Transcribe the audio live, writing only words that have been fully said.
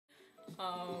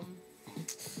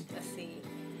Let's see.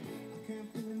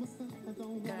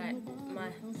 Got my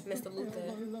Mr. Luther,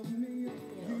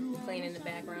 playing in the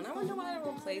background. I wonder why I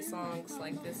don't play songs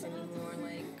like this anymore.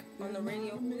 Like on the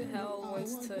radio, who the hell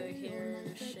wants to hear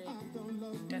shit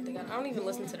that they got? I don't even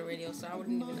listen to the radio, so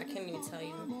I can't even tell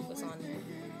you what's on there.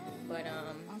 But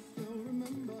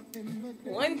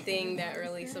one thing that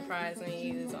really surprised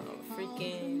me is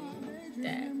freaking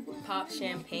that Pop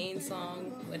Champagne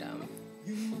song with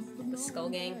the Skull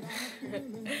Gang.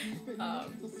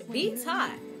 The beat's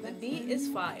hot. The beat is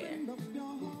fire.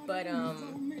 But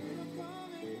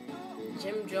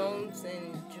Jim Jones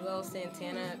and Joel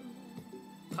Santana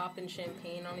popping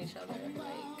champagne on each other,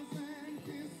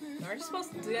 like, aren't you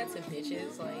supposed to do that to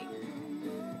bitches? Like,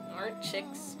 aren't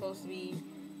chicks supposed to be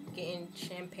getting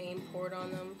champagne poured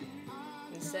on them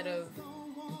instead of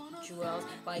Joel's?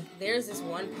 Like, there's this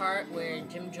one part where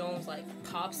Jim Jones like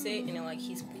pops it and then like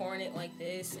he's pouring it like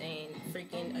this, and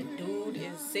freaking a dude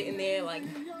is sitting there like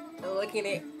looking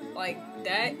at it like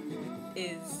that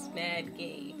is mad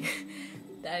gay.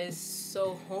 That is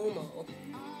so homo.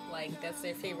 Like, that's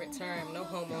their favorite term. No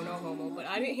homo, no homo. But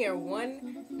I didn't hear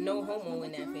one no homo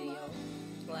in that video.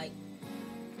 Like,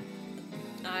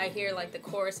 I hear like the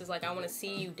chorus is like, I want to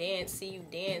see you dance, and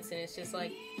it's just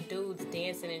like dudes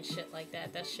dancing and shit like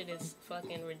that. That shit is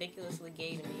fucking ridiculously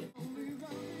gay to me.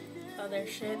 Other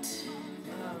shit,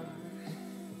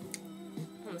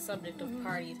 on the subject of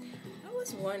parties, I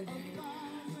was wondering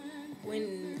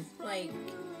when like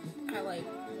I like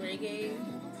reggae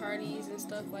parties and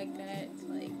stuff like that,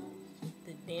 like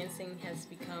the dancing has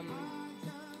become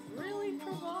really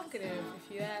provocative,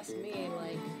 if you ask me.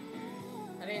 Like,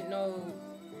 I didn't know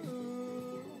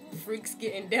freaks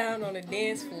getting down on the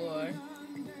dance floor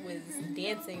was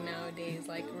dancing nowadays,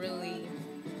 like really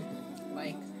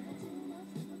like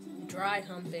dry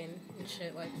humping and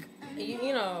shit. Like,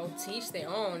 you know, to each their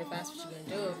own. If that's what you're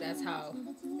gonna do, if that's how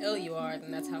ill you are, then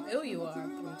that's how ill you are.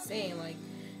 But I'm saying, like,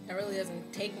 it really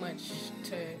doesn't take much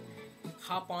to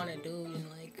hop on a dude and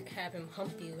like have him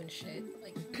hump you and shit.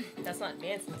 Like, that's not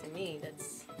dancing to me,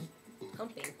 that's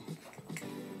humping.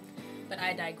 But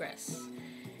I digress.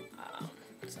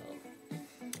 So,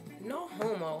 no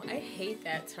homo. I hate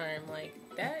that term. Like,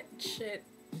 that shit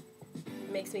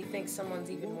makes me think someone's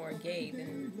even more gay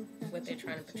than what they're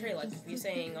trying to portray. Like, if you're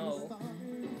saying, oh,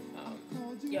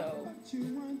 yo,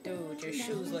 dude, your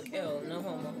shoes look ill, no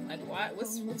homo. Like, why?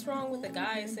 What's wrong with a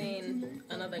guy saying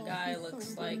another guy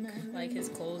looks like his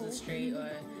clothes is straight,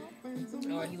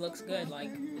 or he looks good? Like,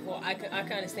 well, I can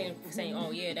understand saying,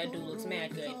 oh yeah, that dude looks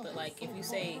mad good, but like, if you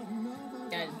say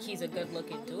that he's a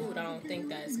good-looking dude, I don't think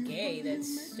that's gay.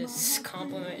 That's just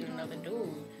complimenting another dude.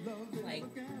 Like,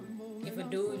 if a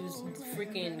dude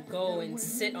freaking go and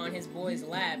sit on his boy's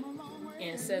lap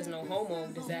and says no homo,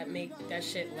 does that make that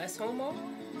shit less homo?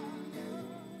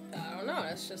 I don't know.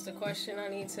 That's just a question I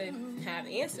need to have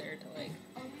answered. Like,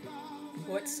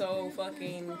 what's so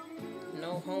fucking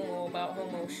no homo about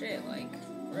homo shit? Like,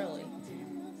 really?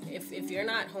 If you're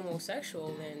not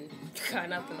homosexual, then you got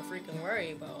nothing to freaking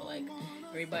worry about. Like,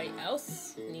 everybody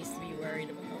else needs to be worried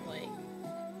about, like,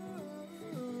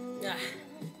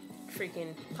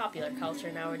 freaking popular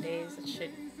culture nowadays. That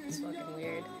shit is fucking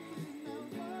weird.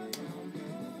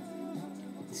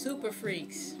 Super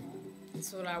freaks.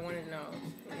 That's what I want to know.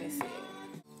 Let me see.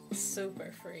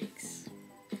 Super freaks.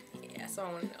 Yeah, so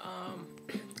I want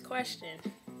question.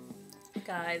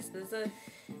 Guys, is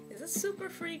a super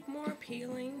freak more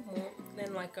appealing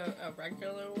than like a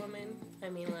regular woman? I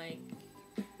mean, like,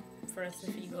 for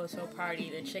instance, if you go to a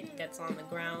party, the chick that's on the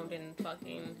ground and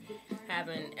fucking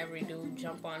having every dude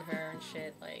jump on her and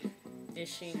shit, like, is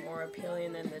she more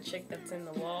appealing than the chick that's in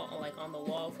the wall, or like on the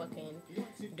wall fucking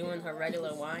doing her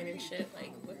regular wine and shit?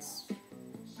 Like, what's...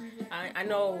 I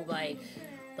know, like,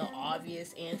 the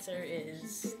obvious answer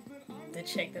is the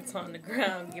chick that's on the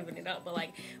ground giving it up, but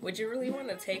like, would you really want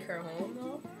to take her home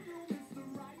though?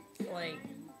 Like,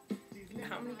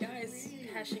 how many guys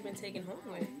has she been taken home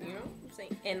with, you know what I'm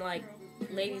saying? And like,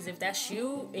 ladies, if that's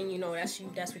you, and you know that's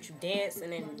what you dance,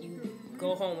 and then you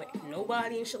go home with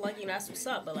nobody and shit, like, you know, that's what's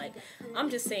up. But like, I'm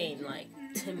just saying, like,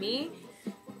 to me,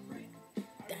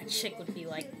 that chick would be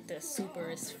like the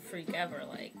superest freak ever.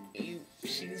 Like,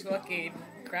 she's fucking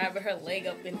grabbing her leg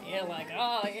up in the air, like,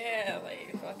 oh yeah,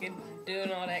 like fucking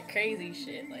doing all that crazy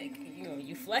shit. Like, you know,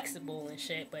 you flexible and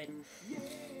shit, but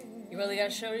you really gotta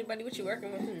show everybody what you're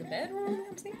working with in the bedroom. You know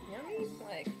what I'm saying? You know what I mean?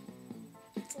 Like,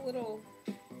 it's a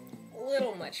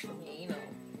little much for me, you know.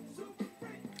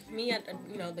 Me,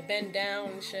 you know, the bend down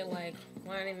and shit, like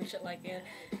whining and shit like that.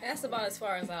 That's about as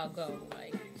far as I'll go.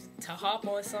 Like, to hop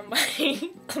on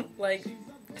somebody, like,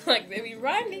 Like, they be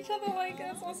riding each other like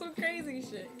that's on some crazy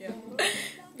shit, yo.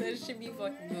 That should be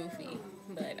fucking goofy.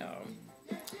 But,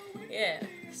 yeah.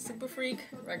 Super freak,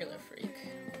 regular freak.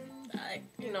 I,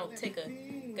 take a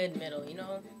good middle,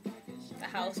 The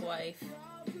housewife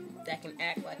that can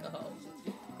act like a hoe.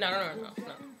 No.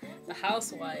 The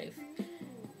housewife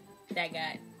that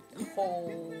got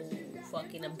whole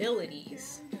fucking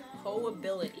abilities. Whole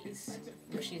abilities.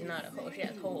 But she's not a hoe. She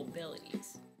has whole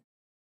abilities.